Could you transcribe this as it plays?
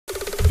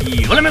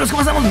Y hola amigos,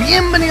 ¿cómo estamos?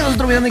 Bienvenidos a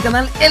otro video de mi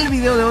canal. El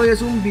video de hoy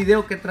es un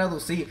video que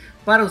traducí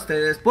para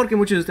ustedes porque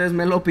muchos de ustedes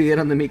me lo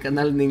pidieron de mi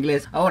canal en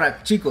inglés.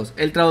 Ahora chicos,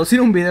 el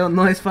traducir un video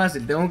no es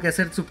fácil. Tengo que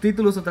hacer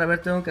subtítulos otra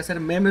vez, tengo que hacer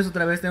memes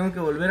otra vez, tengo que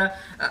volver a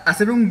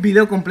hacer un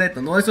video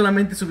completo. No es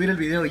solamente subir el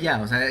video y ya,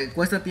 o sea,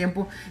 cuesta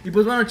tiempo. Y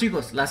pues bueno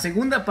chicos, la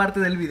segunda parte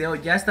del video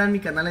ya está en mi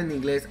canal en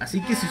inglés.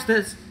 Así que si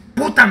ustedes...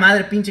 ¡Puta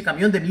madre, pinche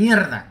camión de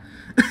mierda!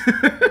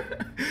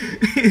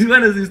 Y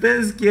bueno, si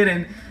ustedes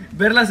quieren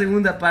ver la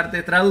segunda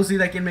parte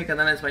traducida aquí en mi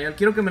canal en español,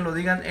 quiero que me lo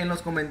digan en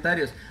los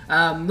comentarios.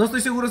 No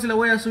estoy seguro si la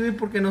voy a subir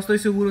porque no estoy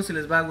seguro si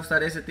les va a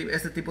gustar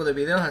este tipo de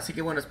videos. Así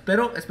que bueno,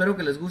 espero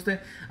que les guste,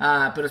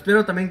 pero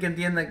espero también que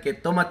entiendan que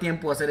toma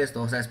tiempo hacer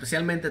esto, o sea,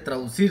 especialmente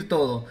traducir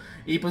todo.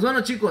 Y pues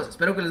bueno chicos,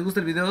 espero que les guste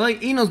el video de hoy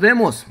y nos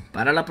vemos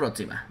para la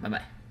próxima. Bye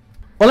bye.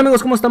 Hola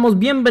amigos, ¿cómo estamos?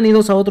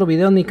 Bienvenidos a otro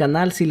video en mi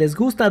canal. Si les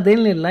gusta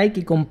denle like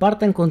y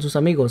compartan con sus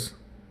amigos.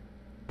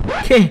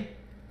 ¿Qué?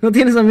 ¿No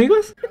tienes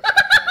amigos?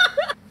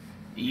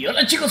 Y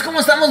hola chicos,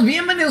 ¿cómo estamos?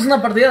 Bienvenidos a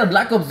una partida de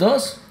Black Ops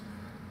 2.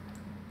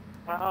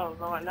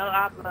 Oh, no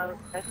hablo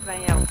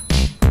español.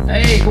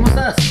 Hey, ¿cómo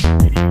estás?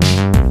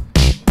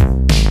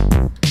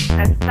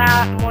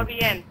 Está muy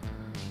bien.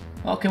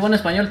 Oh, qué buen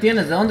español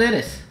tienes. ¿De dónde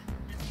eres?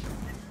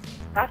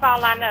 That's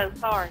all I know,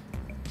 sorry.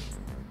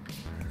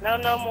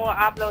 No more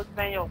hablo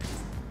español.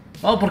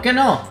 Oh, ¿por qué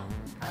no?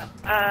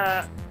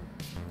 I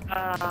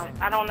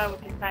don't know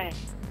what you're saying.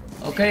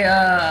 Okay,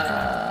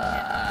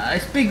 I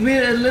speak a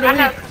little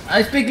bit.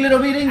 I speak a little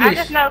bit English. I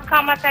just know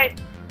como te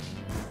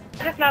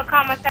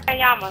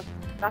llamas.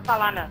 That's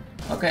all I know.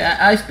 Okay,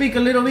 I speak a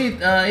little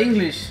bit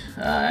English.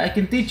 I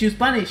can teach you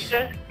Spanish.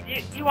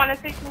 You want to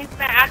teach me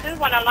Spanish? I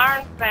just want to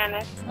learn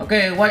Spanish.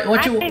 Okay,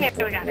 what you I ain't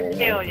even got a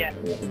skill yet.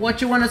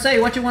 What you wanna say?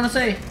 What you wanna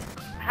say?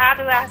 How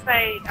do I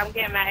say I'm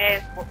getting my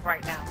ass whooped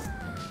right now?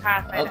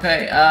 How I say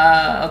Okay,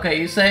 okay,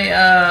 you say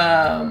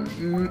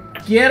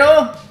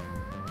quiero.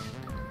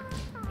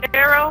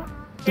 Quiero?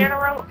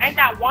 Ain't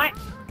that want?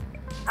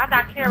 I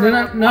thought quiero.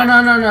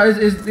 No.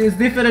 It's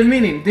different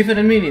meaning.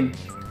 Different meaning.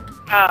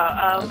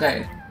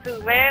 Okay.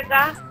 Tu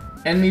verga.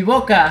 En mi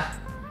boca.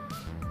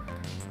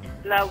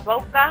 La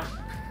boca.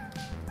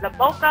 La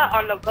boca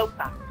or la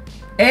boca?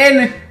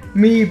 En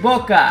mi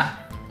boca.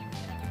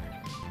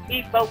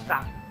 Y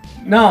boca.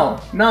 No.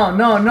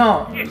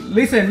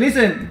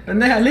 Listen.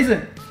 Pendeja,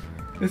 listen.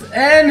 It's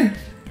en.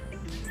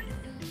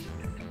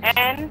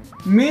 And.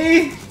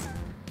 Mi.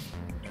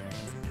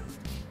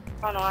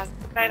 Hold on.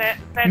 Say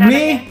that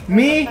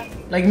Me,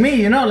 like me,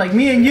 you know, like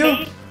me and you.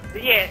 Me?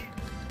 Yeah.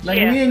 Like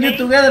yeah, me and you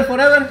together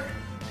forever.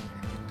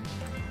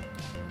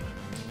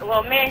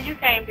 Well, me and you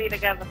can't be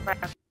together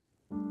forever.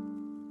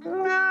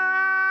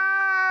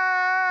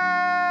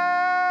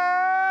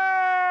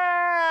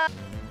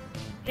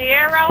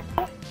 Quiero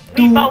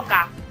mi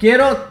boca.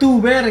 Quiero tu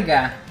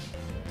verga.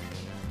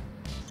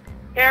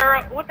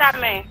 Quiero, what that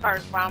mean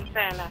first while I'm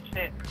saying that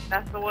shit?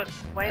 That's the what,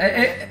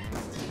 wait.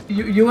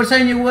 You were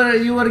saying you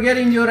were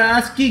getting your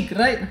ass kicked,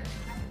 right?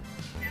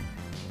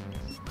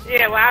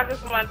 Yeah, well, I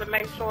just wanted to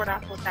make sure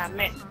that's what that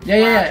meant.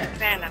 Yeah.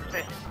 Saying that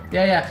shit.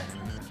 Yeah.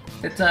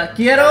 It's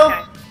quiero,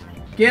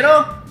 Okay.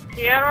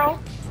 quiero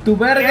tu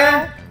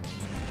verga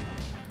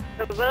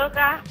tu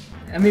verga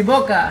en mi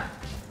boca.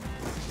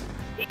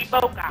 y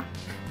boca.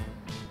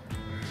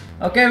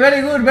 Okay,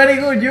 very good.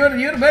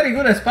 You're very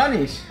good at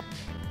Spanish.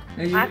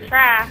 I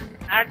try.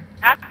 I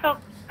took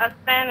a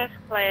Spanish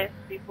class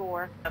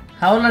before.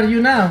 How old are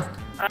you now?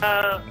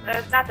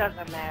 That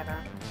doesn't matter.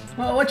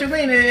 Well, what you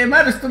mean? It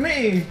matters to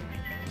me.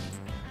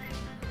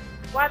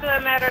 Why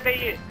does it matter to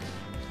you?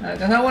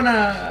 Cause I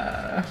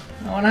wanna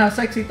have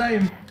sexy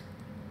time.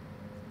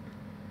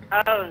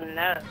 Oh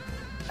no,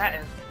 that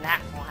is not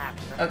gonna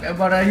happen. Okay,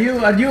 but are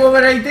you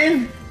over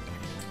 18?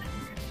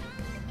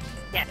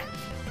 Yeah.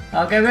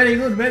 Okay, very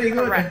good.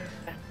 Correct.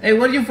 Hey,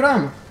 where are you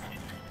from?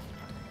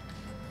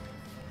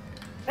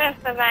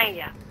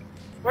 Pennsylvania.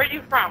 Where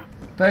you from?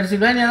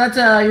 Pennsylvania, that's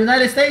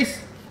United States.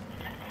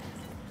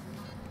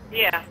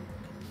 Yeah.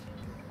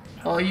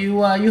 Oh,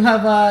 you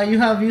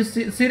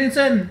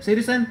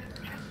citizen?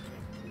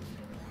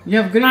 You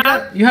have green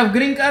card? You have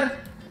green card?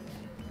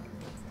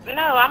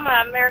 No, I'm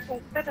an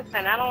American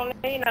citizen. I don't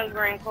need no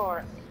green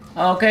card.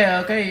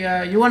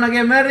 Okay. You wanna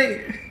get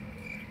married?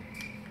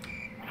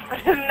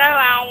 No,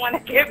 I don't want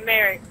to get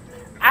married.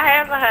 I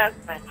have a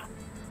husband.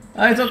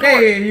 It's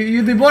okay.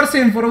 You divorce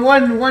him for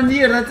one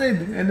year. That's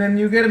it, and then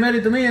you get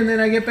married to me, and then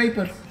I get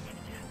papers.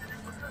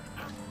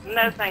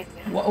 No, thank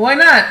you. Why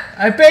not?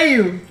 I pay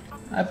you.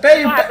 You have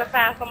to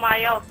find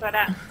somebody else for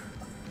that.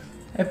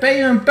 I pay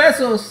you in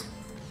pesos.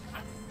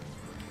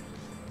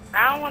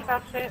 I don't want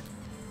that shit.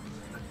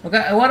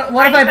 Okay. What How if you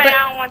I say pay?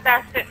 I don't want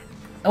that shit?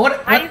 How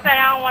you say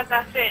I don't want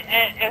that shit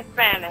in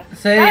Spanish?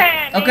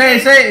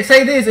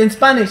 Say this in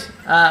Spanish.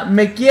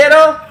 Me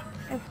quiero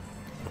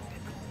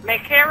Me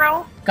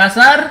quiero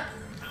casar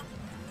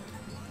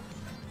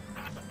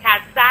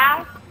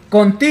casar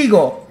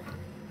contigo.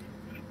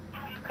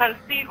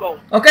 contigo.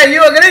 Okay,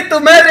 you agreed to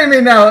marry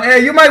me now.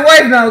 You my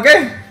wife now,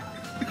 okay?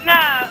 No,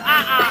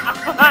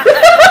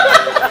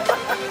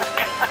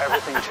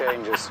 Everything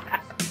changes.